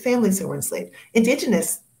 families who were enslaved,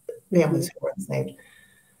 Indigenous families who were enslaved,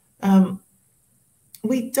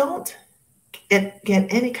 we don't get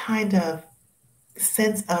any kind of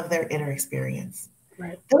sense of their inner experience.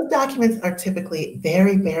 Right. Those documents are typically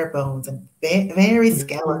very bare bones and very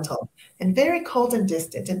skeletal and very cold and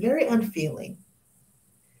distant and very unfeeling.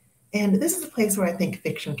 And this is a place where I think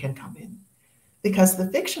fiction can come in, because the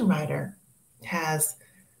fiction writer has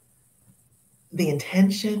the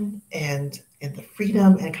intention and the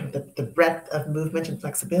freedom and kind of the breadth of movement and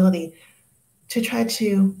flexibility to try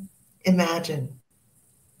to imagine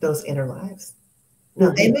those inner lives.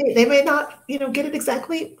 Now, they may not, get it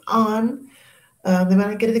exactly on. They might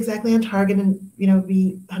not get it exactly on target and,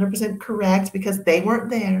 be 100% correct because they weren't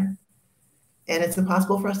there, and it's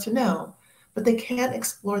impossible for us to know. But they can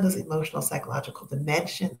explore those emotional, psychological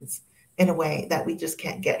dimensions in a way that we just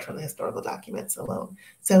can't get from the historical documents alone.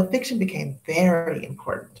 So fiction became very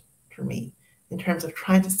important for me in terms of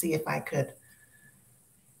trying to see if I could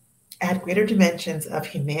add greater dimensions of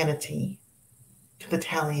humanity to the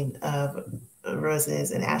telling of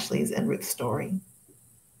Rose's and Ashley's and Ruth's story.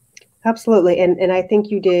 Absolutely. And I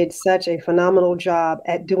think you did such a phenomenal job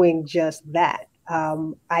at doing just that.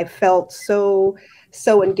 I felt so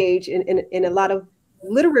engaged in a lot of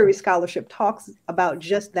literary scholarship talks about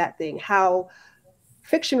just that thing, how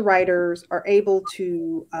fiction writers are able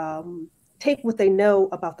to take what they know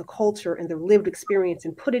about the culture and their lived experience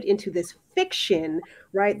and put it into this fiction,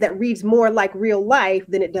 right, that reads more like real life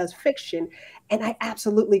than it does fiction. And I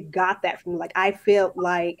absolutely got that from, like, I felt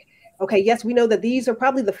like, okay, yes, we know that these are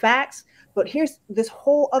probably the facts, but here's this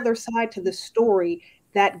whole other side to the story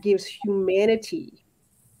that gives humanity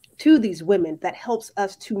to these women, that helps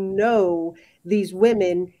us to know these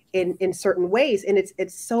women in certain ways. And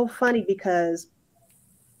it's so funny because,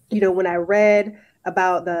 when I read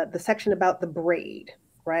about the section about the braid,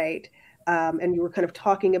 right? And you were kind of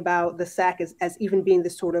talking about the sack as even being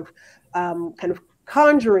this sort of kind of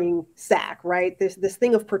conjuring sack, right? This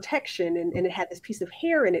thing of protection, and it had this piece of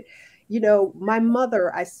hair in it. My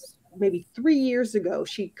mother, maybe 3 years ago,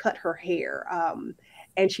 she cut her hair,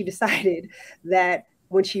 and she decided that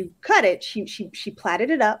when she cut it, she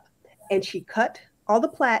plaited it up, and she cut all the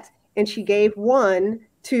plaits, and she gave one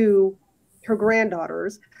to her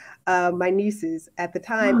granddaughters, my nieces at the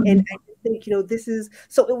time. And I think, this is,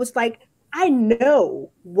 so it was like, I know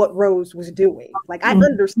what Rose was doing. Like, I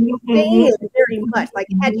understand very much. Like,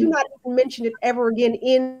 had you not even mentioned it ever again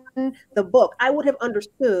in the book, I would have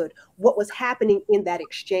understood what was happening in that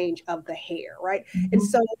exchange of the hair, right? And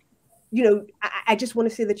so, I just want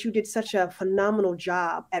to say that you did such a phenomenal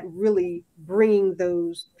job at really bringing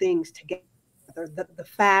those things together, the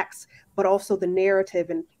facts, but also the narrative.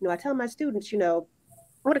 And, I tell my students,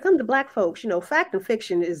 when it comes to Black folks, fact and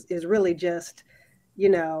fiction is really just,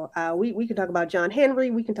 we can talk about John Henry,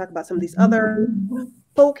 we can talk about some of these other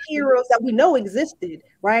folk heroes that we know existed,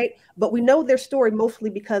 right? But we know their story mostly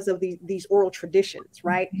because of these oral traditions,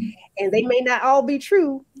 right? And they may not all be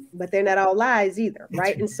true, but they're not all lies either,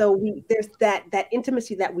 right? And so there's that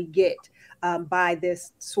intimacy that we get by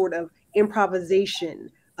this sort of improvisation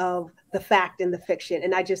of the fact and the fiction.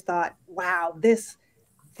 And I just thought, wow, this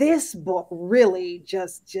book really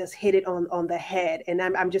just hit it on the head. And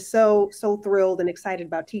I'm just so thrilled and excited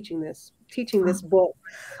about teaching this book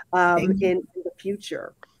in the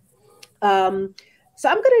future. So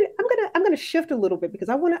I'm gonna shift a little bit, because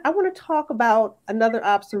I want to talk about another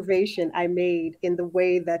observation I made in the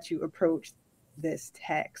way that you approach this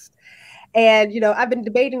text. And I've been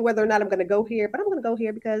debating whether or not I'm going to go here, but I'm going to go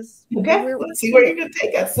here because let's see where you're going to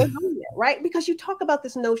take us. Right? Because you talk about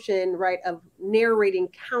this notion, right, of narrating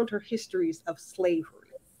counter histories of slavery,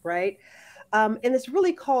 right? And this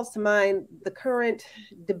really calls to mind the current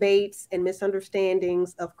debates and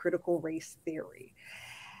misunderstandings of critical race theory.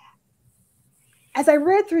 As I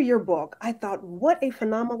read through your book, I thought, what a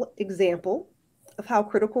phenomenal example of how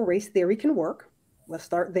critical race theory can work. Let's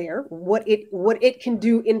start there. What it can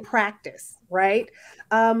do in practice, right?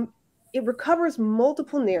 It recovers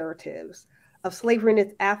multiple narratives of slavery and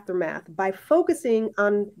its aftermath by focusing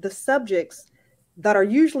on the subjects that are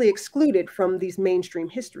usually excluded from these mainstream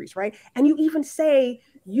histories, right? And you even say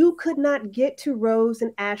you could not get to Rose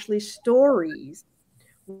and Ashley's stories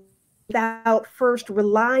without first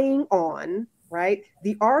relying on, right,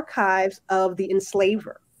 the archives of the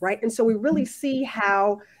enslaver, right? And so we really see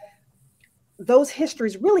how those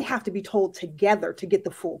histories really have to be told together to get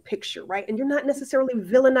the full picture, right? And you're not necessarily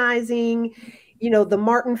villainizing, the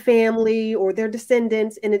Martin family or their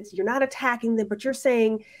descendants, and you're not attacking them, but you're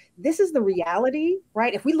saying this is the reality,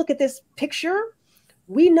 right? If we look at this picture,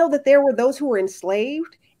 we know that there were those who were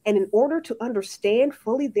enslaved, and in order to understand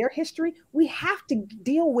fully their history, we have to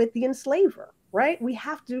deal with the enslaver, right? We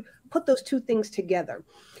have to put those two things together.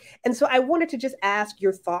 And so I wanted to just ask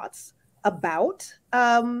your thoughts about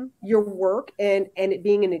your work and it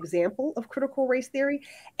being an example of critical race theory.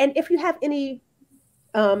 And if you have any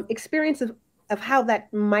experience of how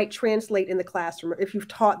that might translate in the classroom, or if you've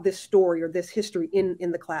taught this story or this history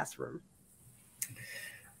in the classroom.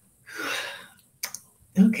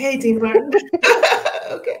 Okay, Dean Martin.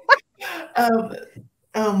 Okay.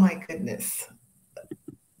 Oh my goodness.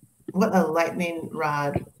 What a lightning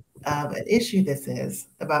rod of an issue this is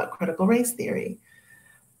about critical race theory.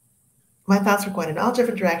 My thoughts were going in all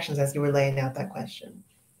different directions as you were laying out that question.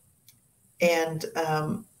 And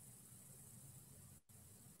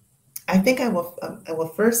I think I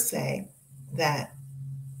will first say that,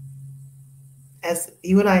 as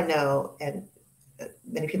you and I know, and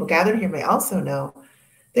many people gathered here may also know,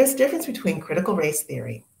 there's a difference between critical race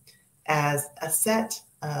theory as a set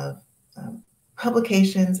of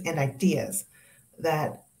publications and ideas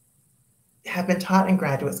that have been taught in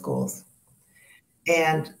graduate schools,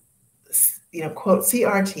 and quote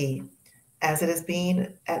CRT as it has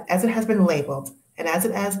been labeled, and as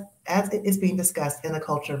it is being discussed in the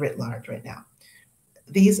culture writ large right now.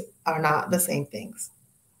 These are not the same things.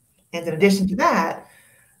 And in addition to that,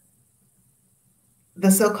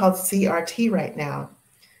 the so-called CRT right now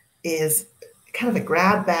is kind of a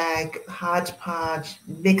grab bag, hodgepodge,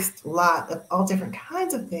 mixed lot of all different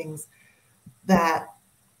kinds of things that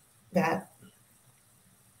I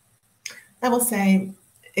will say,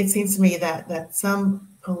 it seems to me that some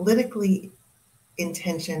politically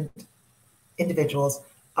intentioned individuals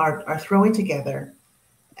are throwing together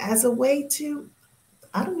as a way to,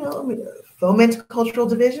 I don't know, foment cultural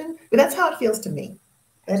division. But that's how it feels to me.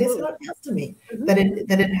 That is how it feels to me. Mm-hmm.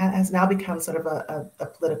 That it has now become sort of a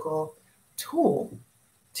political tool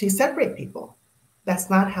to separate people. That's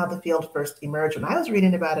not how the field first emerged when I was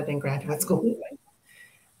reading about it in graduate school.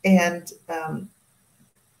 And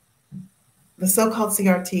the so-called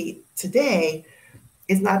CRT today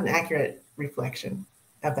is not an accurate reflection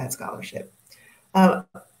of that scholarship.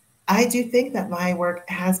 I do think that my work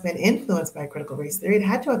has been influenced by critical race theory. It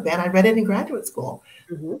had to have been. I read it in graduate school.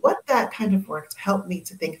 Mm-hmm. What that kind of work helped me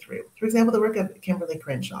to think through, for example, the work of Kimberly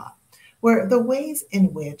Crenshaw, where the ways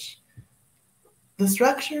in which the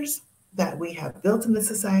structures that we have built in the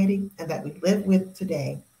society and that we live with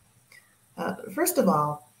today, first of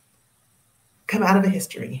all, come out of a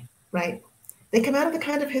history, right? They come out of the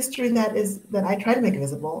kind of history that I try to make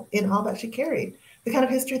visible in all that she carried. The kind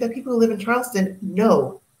of history that people who live in Charleston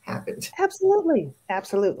know happened. Absolutely,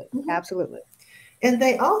 absolutely, mm-hmm. Absolutely. And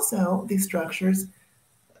they also, these structures,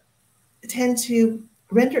 tend to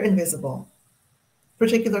render invisible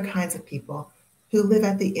particular kinds of people who live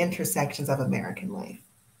at the intersections of American life.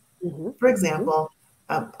 Mm-hmm. For example,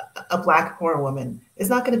 a Black poor woman is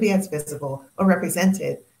not going to be as visible or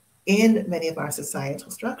represented in many of our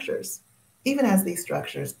societal structures, even as these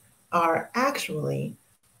structures are actually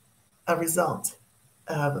a result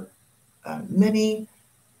of many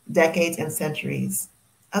decades and centuries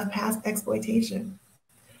of past exploitation.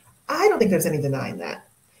 I don't think there's any denying that.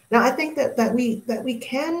 Now, I think that we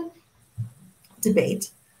can debate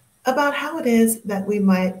about how it is that we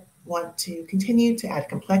might want to continue to add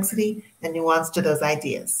complexity and nuance to those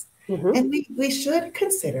ideas. Mm-hmm. And we should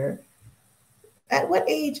consider, at what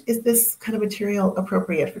age is this kind of material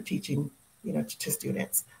appropriate for teaching, to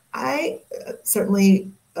students? I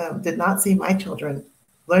certainly did not see my children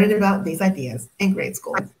learning about these ideas in grade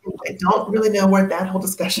school. I don't really know where that whole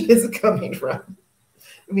discussion is coming from.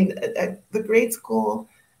 I mean, at the grade school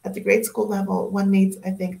level, one needs,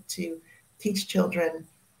 I think, to teach children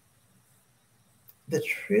the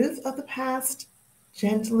truth of the past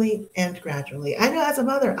gently and gradually. I know as a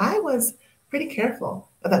mother, I was pretty careful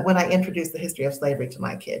about when I introduced the history of slavery to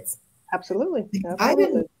my kids. Absolutely. I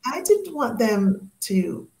didn't want them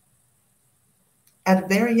to, at a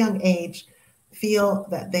very young age, feel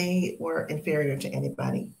that they were inferior to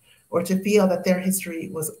anybody, or to feel that their history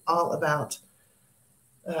was all about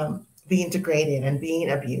being degraded and being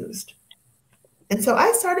abused. And so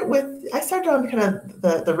I started on kind of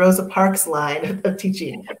the Rosa Parks line of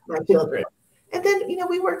teaching my children. And then,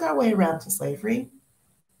 we worked our way around to slavery.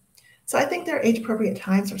 So I think there are age-appropriate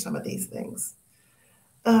times for some of these things.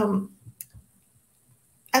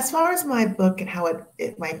 As as far as my book and how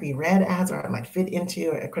it might be read as, or it might fit into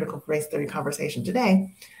a critical race theory conversation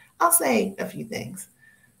today, I'll say a few things.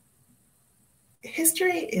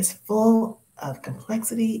 History is full of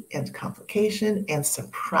complexity and complication and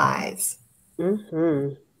surprise.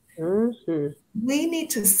 Mm-hmm. Mm-hmm. We need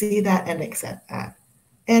to see that and accept that.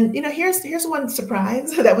 And here's one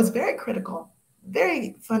surprise that was very critical,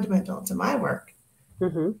 very fundamental to my work.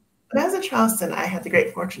 Mm-hmm. When I was at Charleston, I had the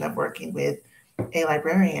great fortune of working with a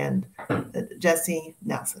librarian, Jessie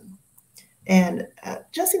Nelson. And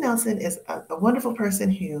Jessie Nelson is a wonderful person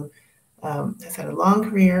who has had a long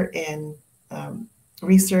career in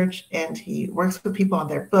research, and he works with people on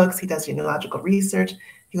their books. He does genealogical research.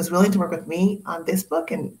 He was willing to work with me on this book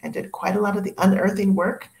and did quite a lot of the unearthing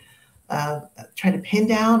work, trying to pin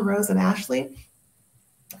down Rose and Ashley.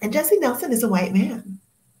 And Jessie Nelson is a white man.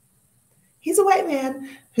 He's a white man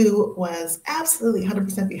who was absolutely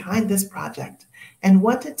 100% behind this project and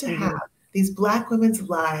wanted to have these Black women's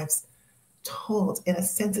lives told in a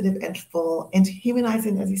sensitive and full and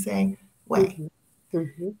humanizing, as you say, way.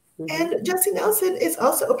 And Jessie Nelson is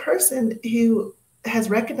also a person who has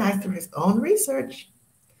recognized through his own research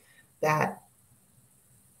that,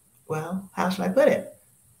 well, how should I put it?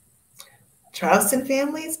 Charleston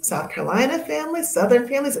families, South Carolina families, Southern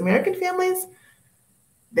families, American families,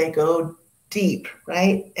 they go deep,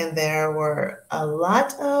 right? And there were a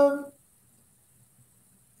lot of,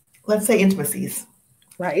 let's say, intimacies.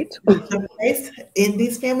 Right. Took place in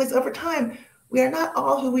these families over time. We are not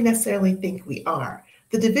all who we necessarily think we are.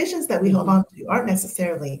 The divisions that we hold on to aren't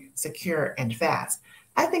necessarily secure and fast.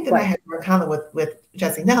 I think that I had more in common with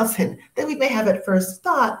Jessie Nelson than we may have at first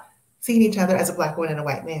thought, seeing each other as a Black woman and a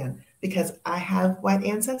white man, because I have white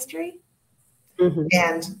ancestry.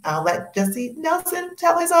 And I'll let Jessie Nelson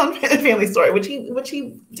tell his own family story, which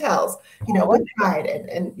he tells, with pride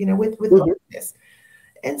and with openness.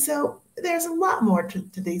 And so there's a lot more to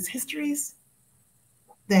these histories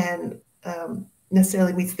than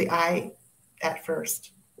necessarily meets the eye at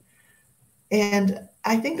first. And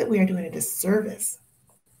I think that we are doing a disservice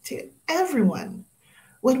to everyone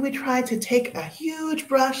when we try to take a huge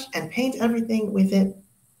brush and paint everything with it,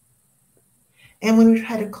 and when we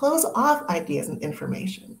try to close off ideas and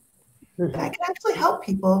information that can actually help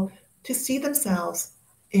people to see themselves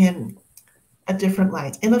in a different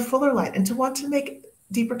light, in a fuller light, and to want to make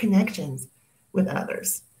deeper connections with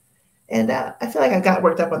others. And I feel like I got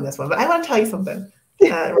worked up on this one, but I want to tell you something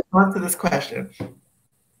in response to this question,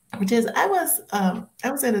 which is I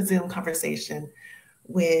was in a Zoom conversation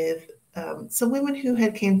with some women who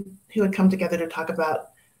had come together to talk about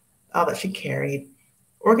all that she carried,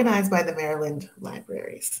 organized by the Maryland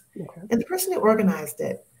libraries. And the person who organized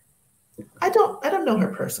it, I don't know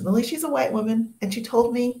her personally. She's a white woman, and she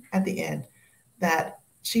told me at the end that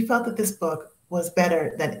she felt that this book was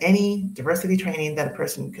better than any diversity training that a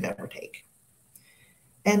person could ever take.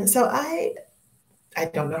 And so I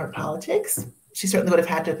don't know her politics. She certainly would have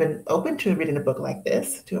had to have been open to reading a book like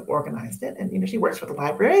this, to have organized it. And she works for the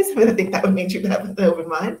libraries, but I think that would make you have an open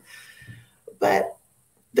mind. But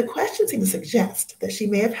the question seemed to suggest that she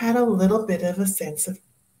may have had a little bit of a sense of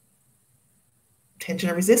tension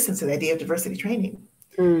or resistance to the idea of diversity training.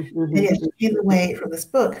 And yet she came away from this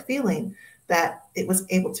book feeling that it was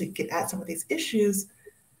able to get at some of these issues,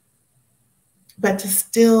 but to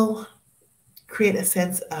still create a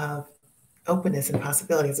sense of openness and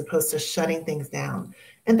possibility as opposed to shutting things down.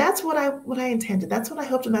 And that's what I intended. That's what I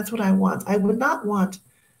hoped, and that's what I want. I would not want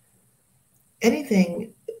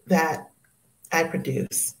anything that I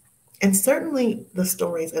produce, and certainly the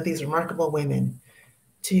stories of these remarkable women,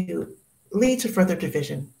 to lead to further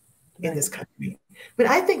division in this country. But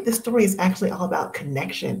I think the story is actually all about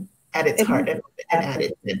connection at its heart and at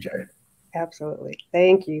its center. Absolutely.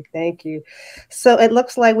 Thank you. Thank you. So it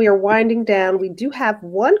looks like we are winding down. We do have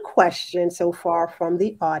one question so far from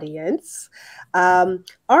the audience.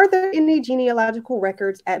 Are there any genealogical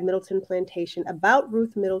records at Middleton Plantation about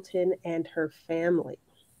Ruth Middleton and her family?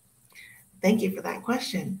 Thank you for that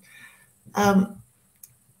question.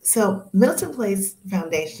 So Middleton Place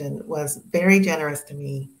Foundation was very generous to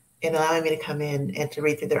me in allowing me to come in and to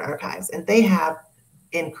read through their archives. And they have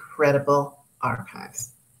incredible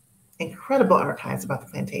archives about the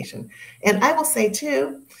plantation. And I will say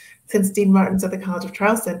too, since Dean Martin's at the College of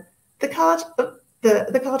Charleston, the College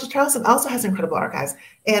of Charleston also has incredible archives.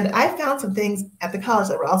 And I found some things at the college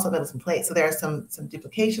that were also Middleton Place. So there are some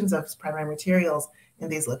duplications of primary materials in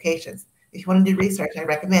these locations. If you want to do research, I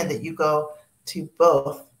recommend that you go to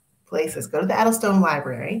both places. Go to the Addlestone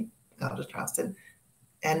Library, College of Charleston,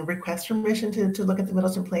 and request permission to look at the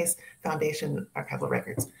Middleton Place Foundation archival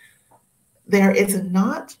records. There is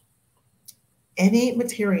not any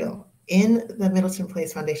material in the Middleton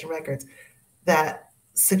Place Foundation records that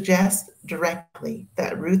suggests directly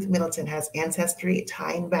that Ruth Middleton has ancestry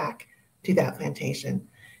tying back to that plantation.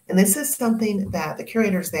 And this is something that the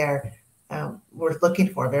curators there were looking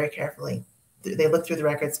for very carefully. They looked through the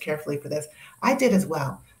records carefully for this. I did as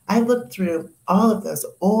well. I looked through all of those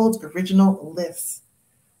old original lists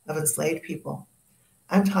of enslaved people.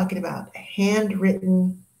 I'm talking about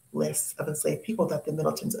handwritten lists of enslaved people that the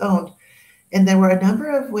Middletons owned. And there were a number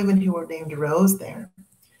of women who were named Rose there,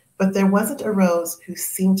 but there wasn't a Rose who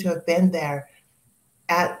seemed to have been there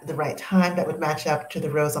at the right time that would match up to the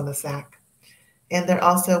Rose on the sack. And there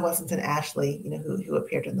also wasn't an Ashley, who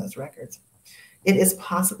appeared in those records. It is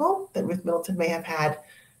possible that Ruth Middleton may have had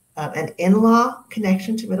an in-law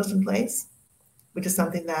connection to Middleton Place, which is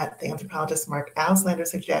something that the anthropologist Mark Auslander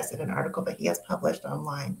suggests in an article that he has published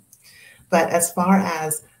online. But as far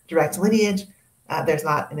as direct lineage, there's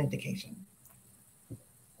not an indication.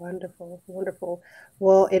 Wonderful, wonderful.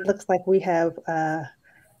 Well, it looks like we have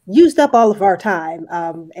used up all of our time,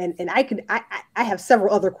 and I have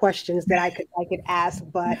several other questions that I could ask,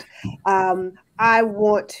 but I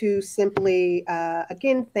want to simply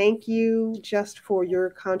again thank you just for your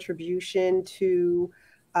contribution to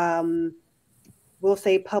we'll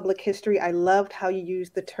say public history. I loved how you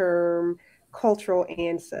used the term cultural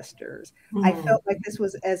ancestors. Mm-hmm. I felt like this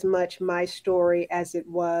was as much my story as it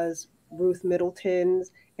was Ruth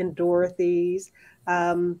Middleton's and Dorothy's.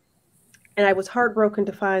 And I was heartbroken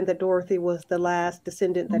to find that Dorothy was the last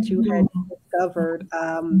descendant that you had discovered.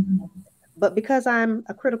 But because I'm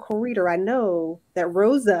a critical reader, I know that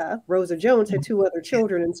Rosa Jones had 2 other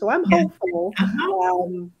children. And so I'm hopeful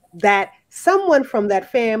that someone from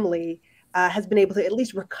that family has been able to at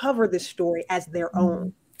least recover this story as their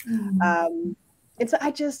own. And so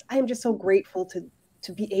I am just so grateful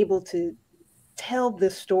to be able to tell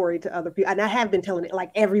this story to other people. And I have been telling it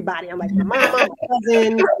like everybody. I'm like, my mama, my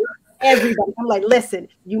cousin, everybody. I'm like, listen,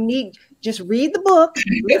 just read the book,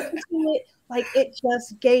 listen to it. Like, it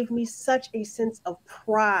just gave me such a sense of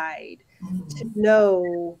pride to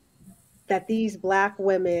know that these Black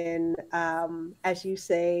women, as you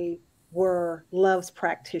say, were love's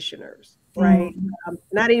practitioners, right?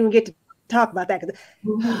 Not even get to talk about that, because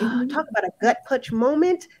talk about a gut punch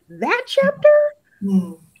moment. That chapter,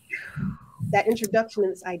 that introduction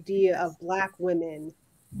and this idea of Black women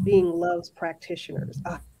being love's practitioners,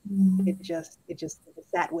 it just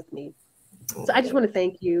sat with me. So I just want to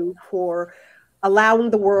thank you for allowing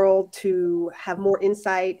the world to have more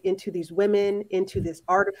insight into these women, into this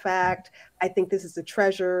artifact. I think this is a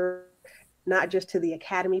treasure, not just to the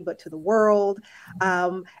Academy, but to the world.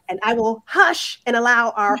 And I will hush and allow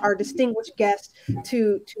our distinguished guests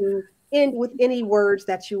to end with any words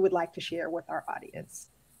that you would like to share with our audience.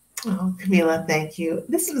 Oh, Kameelah, thank you.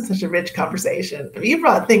 This was such a rich conversation. You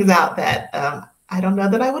brought things out that I don't know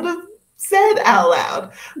that I would have said out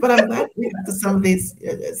loud, but I'm glad we got to some of these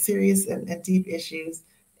serious and deep issues.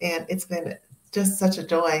 And it's been just such a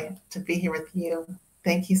joy to be here with you.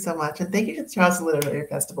 Thank you so much. And thank you to the Charleston Literary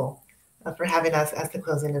Festival for having us as the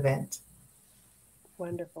closing event.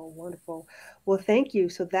 Wonderful, wonderful. Well, thank you.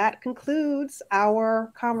 So that concludes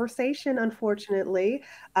our conversation, unfortunately.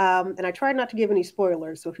 And I tried not to give any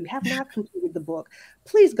spoilers. So if you have not completed the book,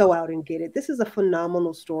 please go out and get it. This is a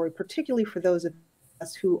phenomenal story, particularly for those of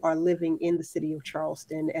us who are living in the city of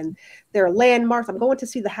Charleston. And there are landmarks. I'm going to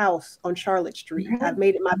see the house on Charlotte Street. I've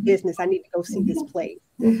made it my business. I need to go see this place.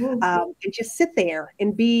 And just sit there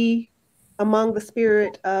and be among the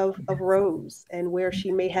spirit of Rose, and where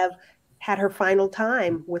she may have had her final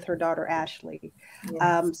time with her daughter, Ashley.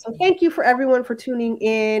 So thank you for everyone for tuning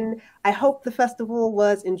in. I hope the festival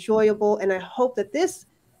was enjoyable, and I hope that this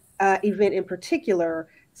event in particular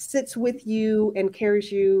sits with you and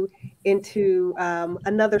carries you into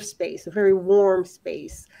another space, a very warm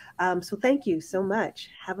space. So thank you so much.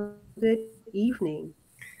 Have a good evening.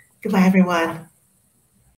 Goodbye, everyone.